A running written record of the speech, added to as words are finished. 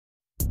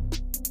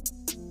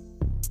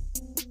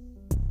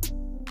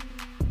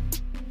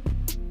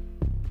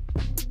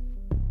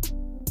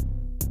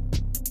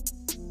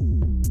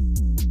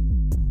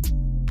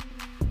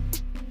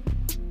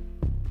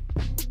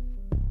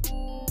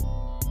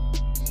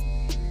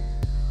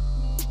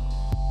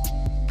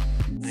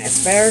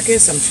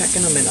Asparagus, I'm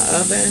checking them in the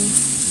oven.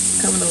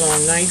 Coming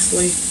along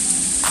nicely.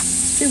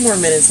 A few more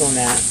minutes on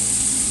that.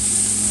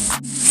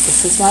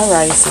 This is my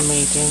rice I'm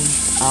making.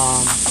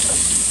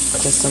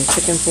 Just some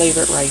chicken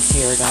flavored rice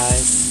here,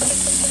 guys.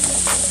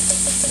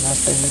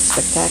 Nothing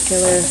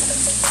spectacular.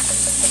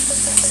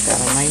 Just got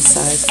a nice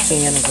sized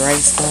pan of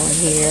rice going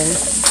here.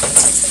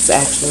 It's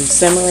actually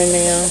simmering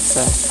now,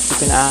 so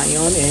keep an eye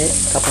on it.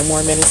 A couple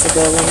more minutes to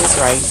go in this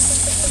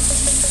rice.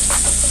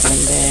 And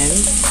then,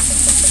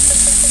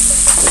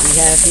 what we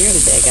have here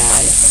today,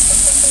 guys.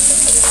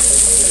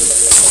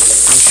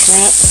 Some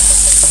shrimp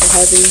for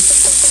hubby.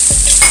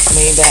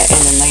 Made that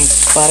in a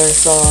nice butter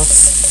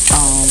sauce.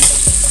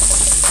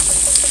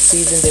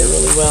 Seasoned it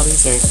really well.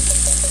 These are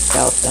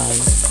about done.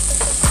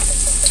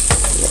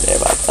 Yeah, they're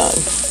about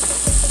done.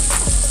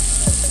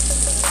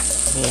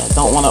 Yeah,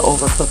 don't want to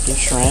overcook your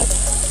shrimp.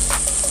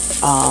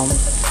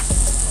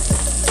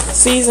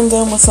 Seasoned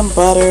them with some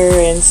butter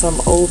and some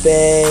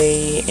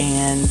obey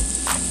and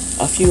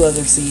a few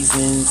other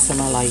seasons to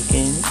my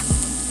liking.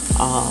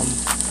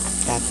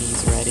 Got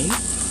these ready.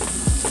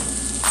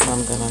 So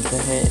I'm gonna go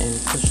ahead and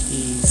push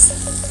these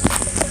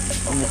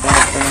on the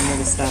back burner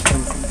to stop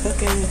them from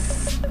cooking.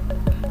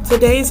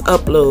 Today's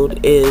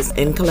upload is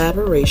in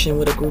collaboration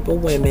with a group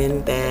of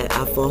women that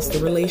I foster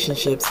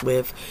relationships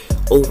with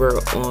over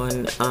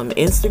on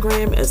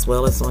Instagram as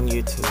well as on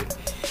YouTube.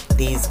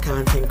 These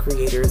content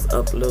creators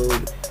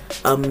upload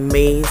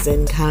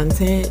amazing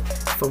content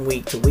from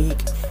week to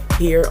week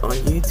here on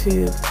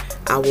YouTube.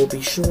 I will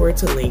be sure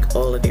to link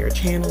all of their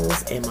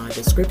channels in my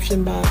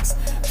description box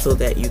so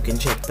that you can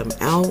check them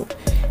out.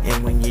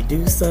 And when you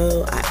do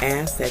so, I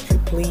ask that you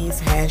please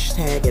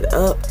hashtag it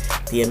up,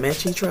 the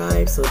Amaechi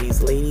tribe, so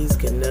these ladies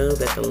can know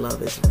that the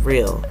love is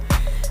real.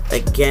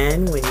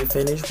 Again, when you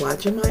finish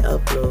watching my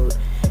upload,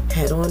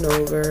 head on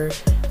over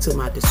to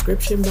my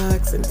description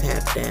box and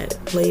tap that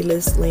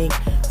playlist link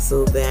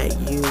so that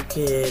you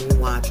can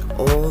watch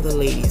all the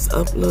ladies'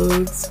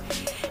 uploads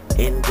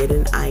and get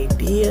an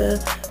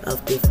idea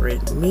of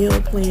different meal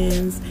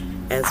plans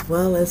as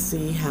well as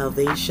see how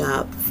they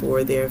shop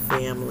for their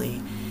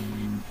family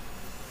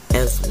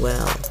as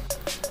well.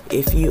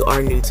 If you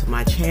are new to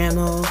my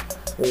channel,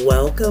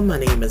 welcome. My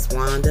name is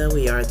Wanda.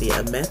 We are the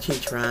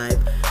Amaechi tribe,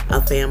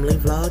 a family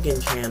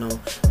vlogging channel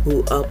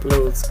who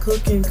uploads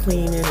cooking,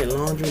 cleaning, and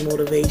laundry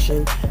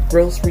motivation,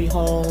 grocery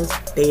hauls,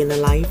 day in the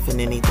life,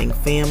 and anything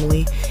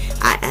family.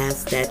 I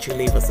ask that you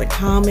leave us a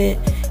comment,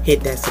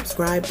 hit that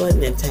subscribe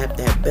button, and tap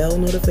that bell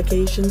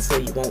notification so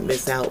you won't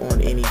miss out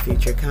on any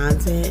future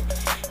content.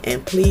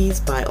 And please,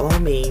 by all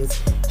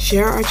means,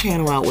 share our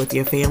channel out with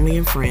your family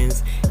and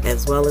friends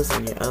as well as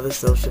on your other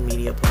social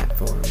media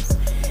platforms.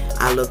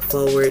 I look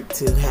forward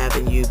to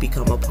having you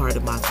become a part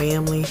of my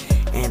family,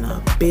 and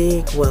a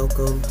big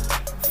welcome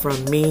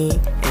from me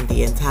and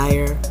the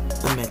entire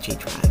Amaechi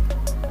tribe.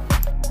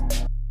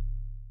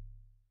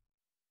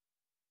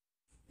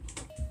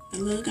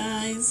 Hello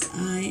guys,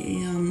 I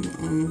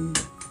am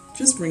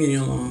just bringing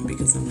you along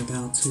because I'm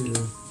about to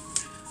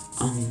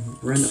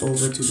run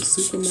over to the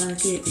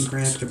supermarket and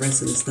grab the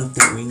rest of the stuff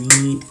that we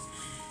need.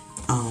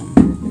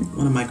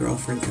 One of my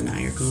girlfriends and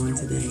I are going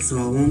today, so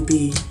I won't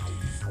be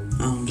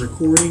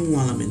recording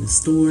while I'm in the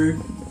store.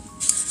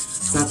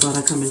 So I thought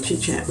I'd come and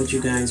chit chat with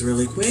you guys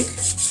really quick.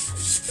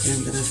 And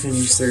I'm gonna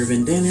finish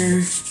serving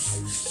dinner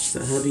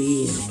to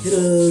hubby and the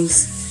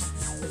kiddos,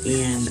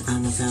 and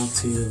I'm about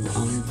to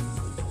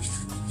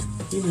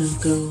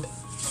go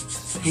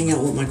hang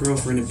out with my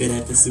girlfriend a bit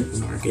at the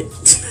supermarket.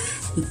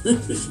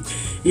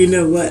 You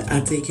know what?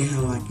 I take it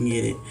how I can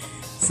get it.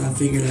 So I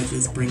figured I'd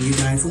just bring you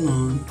guys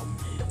along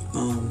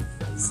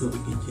so we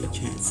can chit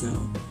chat.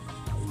 So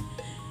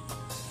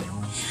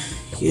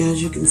yeah,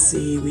 as you can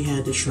see, we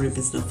had the shrimp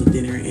and stuff for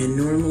dinner, and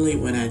normally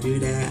when I do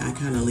that, I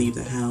kind of leave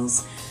the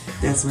house.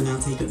 That's when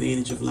I'll take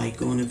advantage of like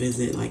going to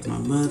visit like my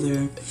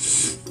mother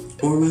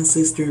or my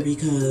sister,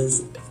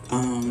 because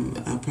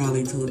I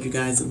probably told you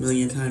guys a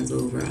million times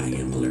over, I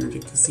am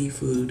allergic to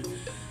seafood,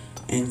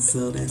 and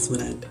so that's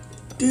what I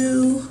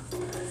do.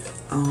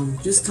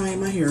 Just tying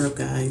my hair up,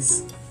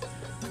 guys.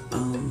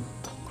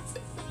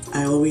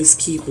 I always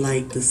keep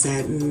like the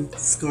satin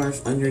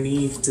scarf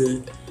underneath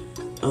to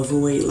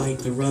avoid like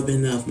the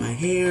rubbing of my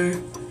hair.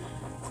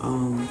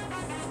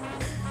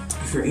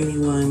 For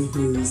anyone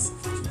who's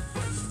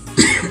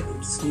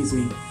excuse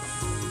me,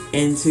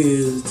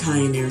 into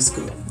tying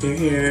their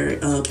hair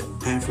up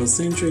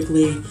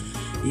Afrocentrically,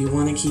 you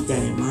want to keep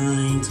that in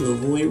mind to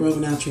avoid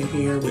rubbing out your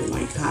hair with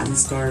like cotton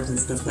scarves and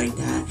stuff like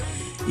that.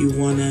 You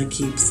want to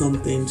keep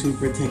something to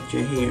protect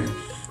your hair,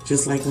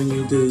 just like when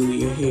you do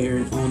your hair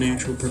in all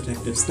natural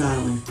protective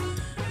styling.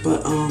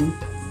 But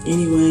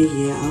anyway,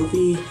 yeah, I'll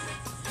be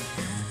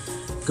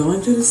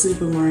going to the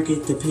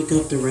supermarket to pick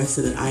up the rest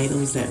of the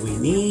items that we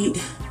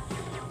need.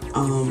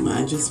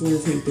 I just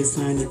want to take this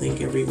time to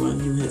thank everyone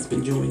who has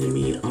been joining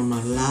me on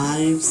my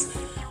lives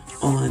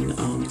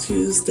on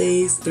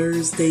Tuesdays,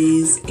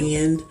 Thursdays,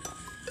 and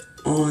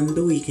on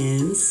the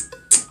weekends.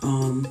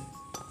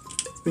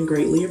 It's been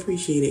greatly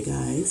appreciated,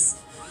 guys.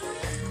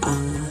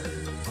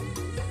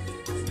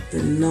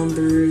 The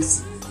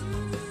numbers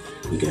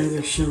You guys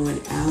are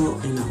showing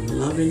out and I'm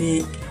loving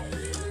it.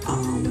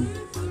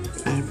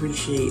 I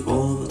appreciate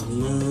all the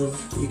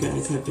love you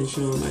guys have been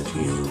showing my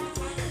channel.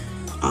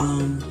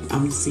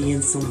 I'm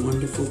seeing some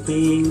wonderful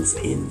things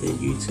in the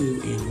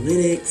YouTube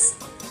analytics.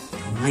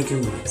 I'm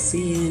liking what I'm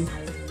seeing.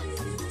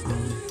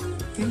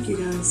 Thank you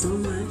guys so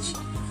much.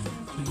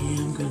 But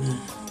yeah, I'm gonna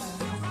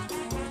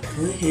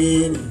go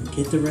ahead and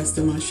get the rest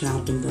of my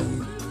shopping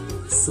done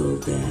so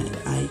that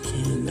I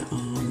can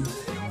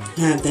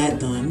have that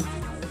done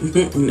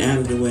and out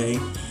of the way.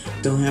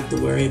 Don't have to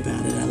worry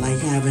about it. I like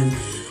having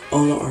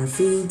all of our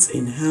foods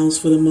in the house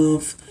for the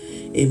month.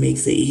 It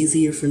makes it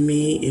easier for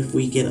me if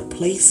we get a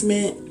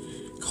placement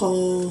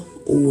call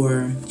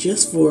or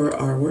just for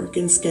our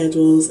working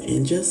schedules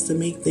and just to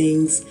make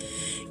things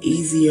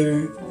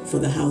easier for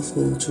the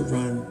household to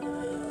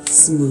run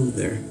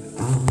smoother.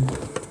 I'll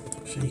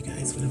show you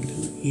guys what I'm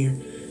doing here.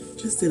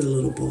 Just did a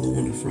little bowl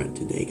on the front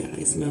today,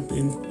 guys.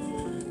 Nothing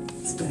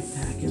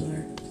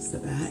spectacular. Just the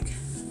back.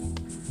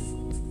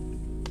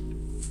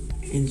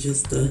 And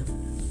just the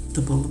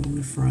bowl on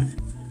the front.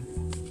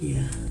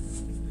 Yeah.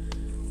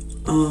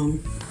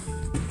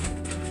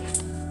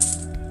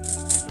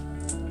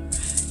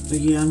 But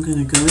yeah, I'm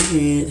gonna go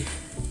ahead,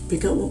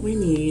 pick up what we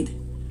need,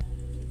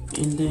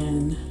 and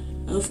then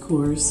of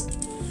course,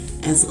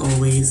 as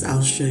always,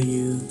 I'll show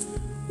you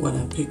what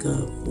I pick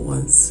up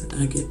once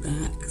I get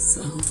back.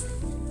 So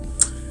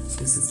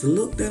this is the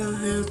look that I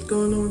have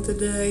going on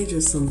today.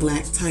 Just some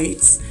black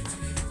tights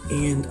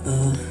and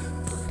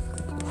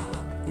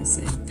let's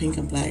see, pink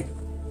and black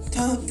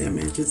top that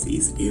matches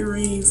these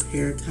earrings,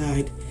 hair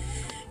tied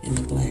in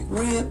the black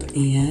wrap,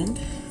 and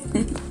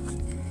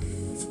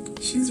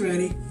she's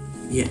ready.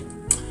 Yeah,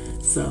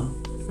 so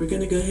we're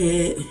gonna go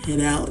ahead and head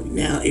out.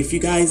 Now, if you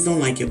guys don't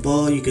like your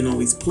ball, you can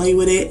always play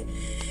with it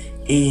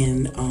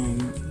and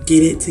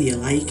get it to your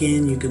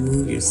liking. You can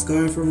move your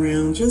scarf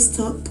around, just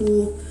tuck,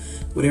 pull,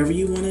 whatever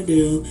you want to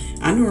do.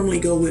 I normally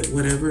go with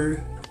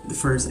whatever the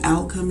first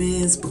outcome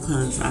is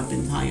because I've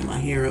been tying my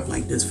hair up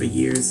like this for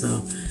years,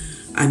 so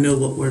I know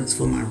what works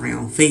for my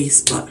round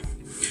face. But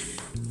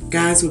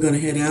guys, we're gonna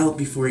head out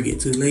before it get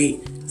too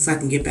late so I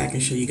can get back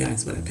and show you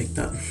guys what I picked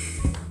up.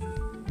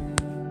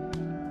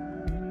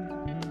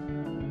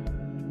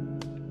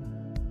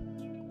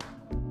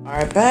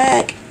 Alright,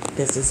 back.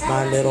 This is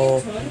my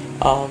little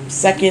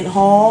second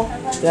haul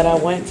that I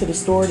went to the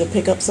store to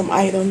pick up some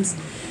items.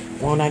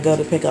 When I go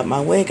to pick up my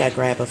wig, I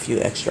grab a few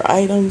extra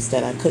items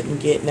that I couldn't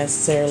get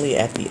necessarily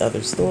at the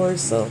other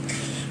stores. So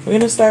we're going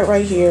to start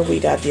right here. We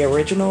got the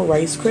original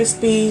Rice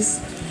Krispies.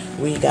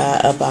 We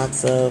got a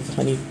box of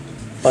honey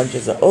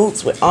bunches of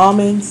oats with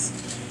almonds.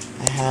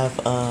 I have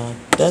a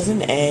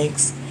dozen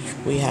eggs.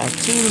 We have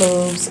 2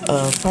 loaves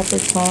of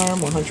Pepperidge Farm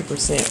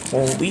 100%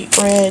 whole wheat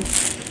bread.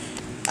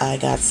 I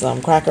got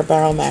some Cracker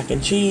Barrel mac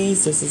and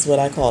cheese. This is what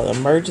I call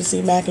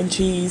emergency mac and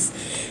cheese.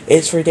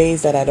 It's for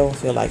days that I don't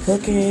feel like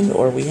cooking,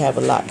 or we have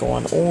a lot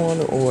going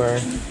on, or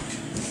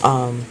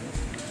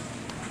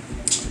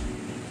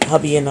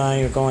hubby and I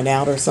are going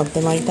out or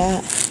something like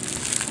that.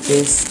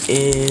 This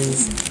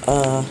is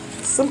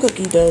some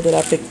cookie dough that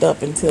I picked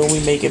up until we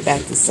make it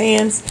back to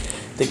Sam's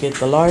to get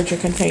the larger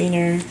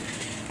container.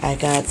 I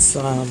got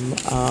some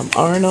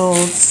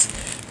Arnold's.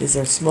 These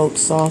are smoked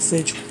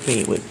sausage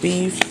made with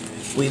beef.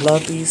 We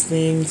love these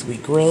things. We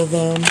grill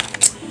them.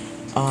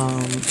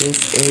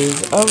 This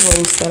is a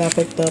roast that I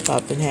picked up.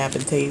 I've been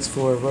having taste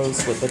for a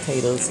roast with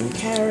potatoes and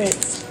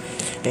carrots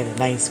and a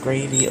nice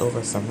gravy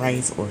over some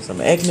rice or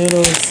some egg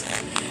noodles.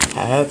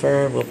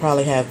 However, we'll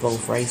probably have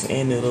both rice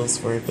and noodles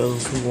for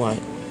those who want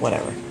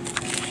whatever.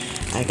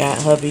 I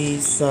got hubby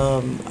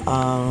some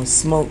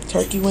smoked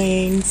turkey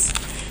wings.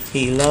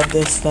 He loved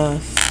this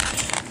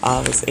stuff. I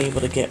was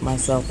able to get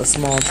myself a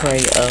small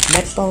tray of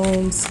neck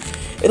bones.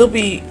 It'll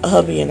be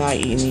hubby and I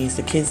eating these.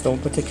 The kids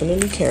don't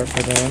particularly care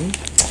for them.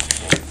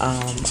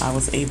 I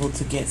was able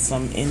to get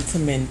some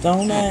Intamin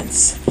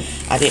donuts.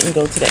 I didn't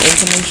go to the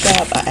Intamin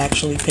shop. I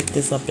actually picked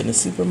this up in the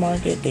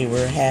supermarket. They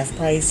were half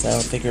price, so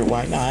I figured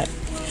why not.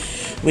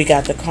 We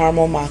got the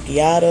Caramel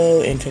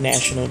Macchiato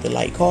International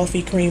Delight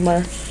Coffee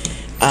Creamer.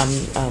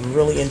 I'm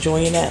really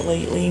enjoying that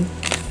lately.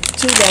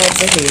 2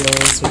 bags of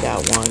Halos. We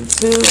got 1,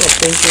 2. I'm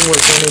thinking we're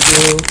going to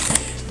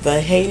do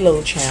the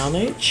Halo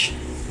Challenge.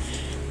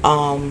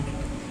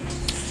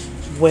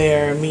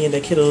 Where me and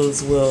the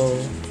kiddos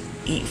will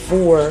eat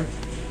 4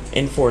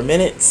 in 4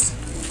 minutes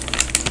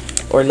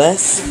or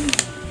less.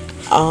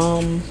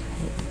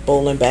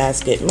 Bowling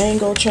basket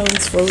mango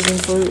chunks, frozen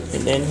fruit,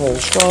 and then whole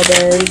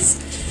strawberries.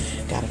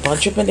 Got a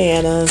bunch of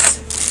bananas.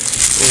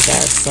 We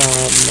got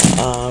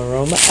some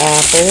Roma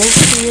apples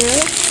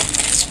here.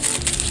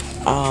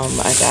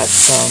 I got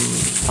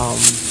some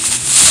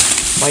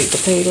white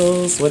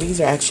potatoes. Well,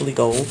 these are actually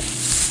gold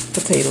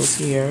potatoes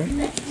here.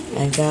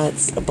 I got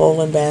a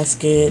bowling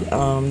basket,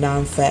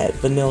 non-fat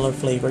vanilla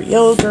flavored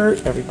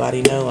yogurt.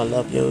 Everybody know I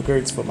love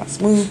yogurts for my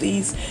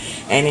smoothies.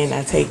 And then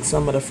I take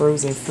some of the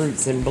frozen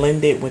fruits and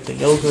blend it with the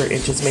yogurt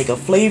and just make a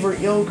flavored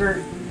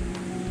yogurt.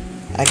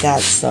 I got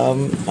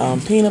some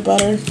peanut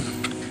butter,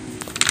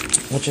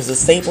 which is a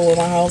staple in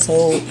my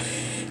household.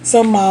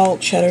 some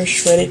mild cheddar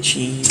shredded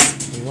cheese.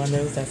 Everyone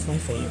knows that's my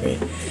favorite.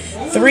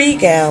 3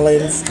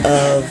 gallons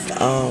of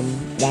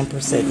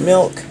 1%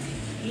 milk.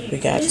 We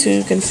got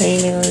 2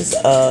 containers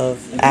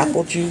of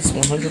apple juice,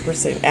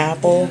 100%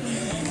 apple.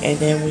 And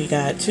then we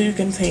got 2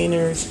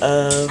 containers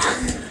of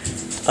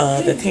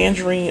the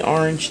tangerine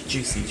orange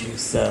juicy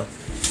juice. So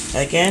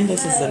again,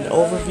 this is an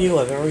overview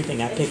of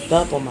everything I picked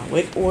up on my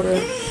WIC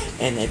order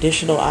and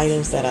additional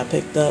items that I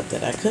picked up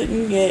that I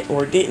couldn't get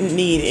or didn't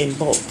need in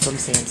bulk from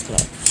Sam's Club.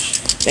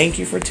 Thank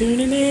you for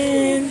tuning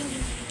in.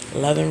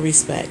 Love and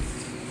respect.